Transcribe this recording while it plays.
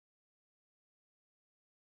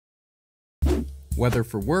Whether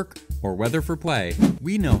for work or whether for play,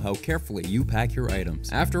 we know how carefully you pack your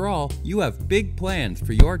items. After all, you have big plans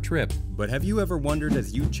for your trip. But have you ever wondered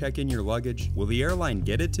as you check in your luggage, will the airline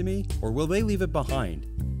get it to me, or will they leave it behind,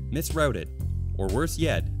 misroute it, or worse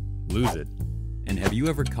yet, lose it? And have you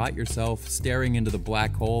ever caught yourself staring into the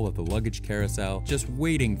black hole of the luggage carousel, just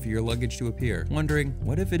waiting for your luggage to appear, wondering,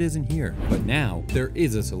 what if it isn't here? But now, there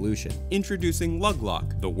is a solution. Introducing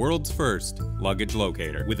LugLoc, the world's first luggage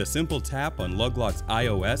locator. With a simple tap on LugLoc's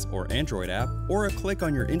iOS or Android app, or a click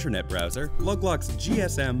on your internet browser, LugLoc's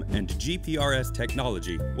GSM and GPRS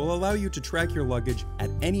technology will allow you to track your luggage at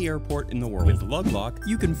any airport in the world. With LugLoc,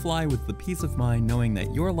 You can fly with the peace of mind knowing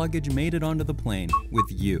that your luggage made it onto the plane with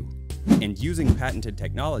you. and using patented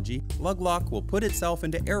technology, LugLoc will put itself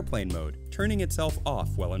into airplane mode, turning itself off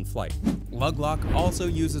while in flight. LugLoc also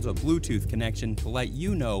uses a Bluetooth connection to let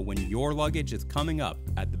you know when your luggage is coming up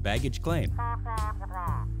at the baggage claim.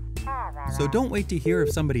 So don't wait to hear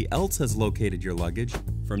if somebody else has located your luggage.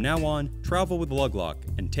 From now on, travel with LugLoc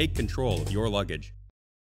and take control of your luggage.